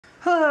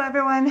Hello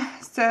everyone.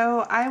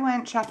 So I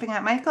went shopping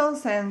at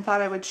Michael's and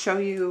thought I would show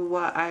you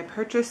what I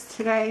purchased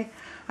today.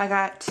 I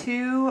got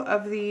two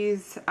of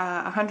these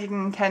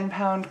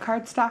 110-pound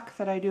cardstock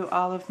that I do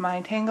all of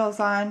my tangles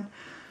on.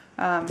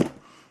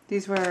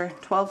 These were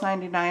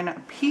 $12.99 a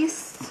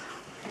piece.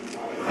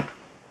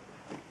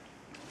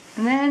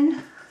 And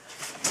then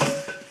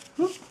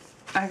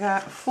I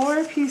got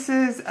 4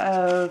 pieces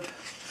of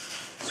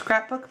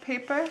scrapbook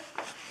paper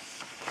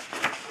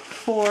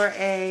for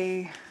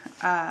a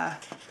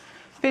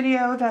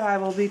video that I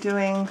will be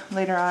doing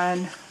later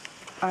on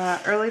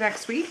early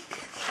next week.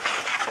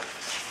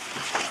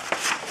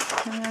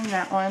 And then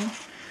that one.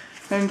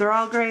 And they're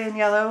all gray and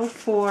yellow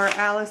for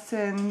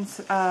Allison's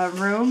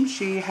room.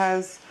 She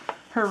has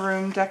her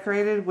room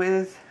decorated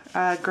with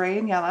gray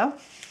and yellow.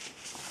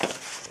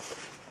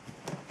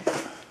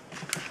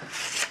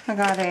 I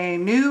got a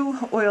new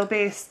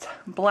oil-based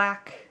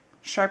black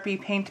Sharpie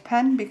paint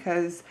pen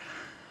because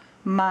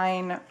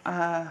mine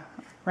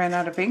ran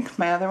out of ink,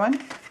 my other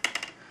one.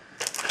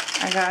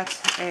 I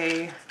got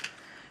a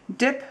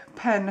dip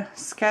pen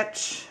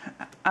sketch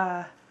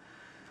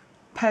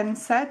pen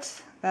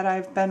set that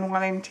I've been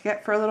wanting to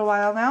get for a little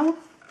while now.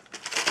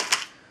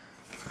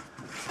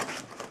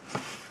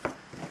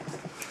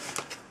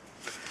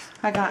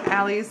 I got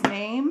Allie's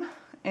name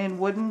in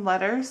wooden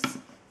letters,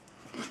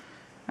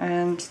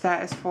 and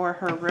that is for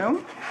her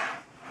room.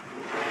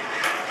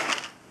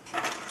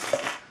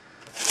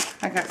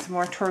 I got some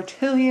more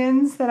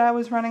tortillions that I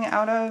was running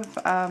out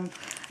of.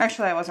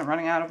 Actually, I wasn't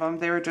running out of them.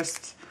 They were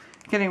just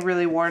getting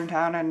really worn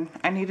down and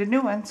I needed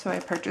new ones, so I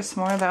purchased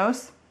more of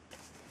those.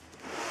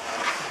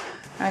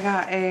 I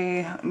got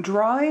a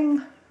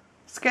drawing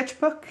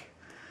sketchbook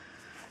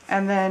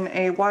and then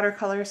a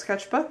watercolor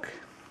sketchbook.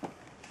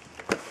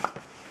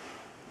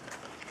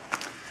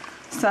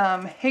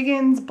 Some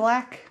Higgins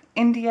Black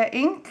India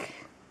ink.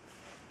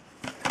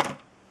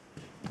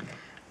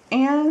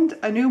 And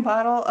a new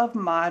bottle of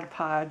Mod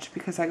Podge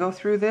because I go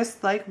through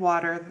this like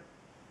water,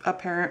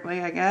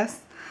 apparently, I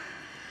guess.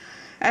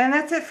 And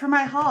that's it for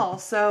my haul.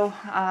 So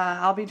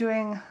I'll be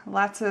doing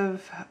lots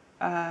of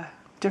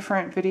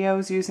different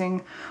videos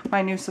using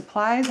my new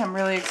supplies. I'm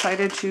really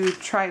excited to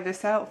try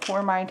this out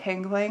for my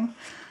tangling.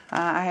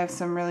 I have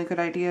some really good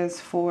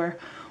ideas for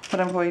what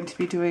I'm going to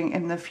be doing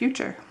in the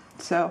future.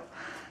 So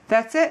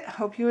that's it.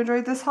 Hope you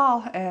enjoyed this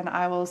haul, and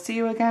I will see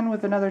you again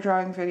with another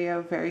drawing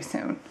video very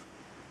soon.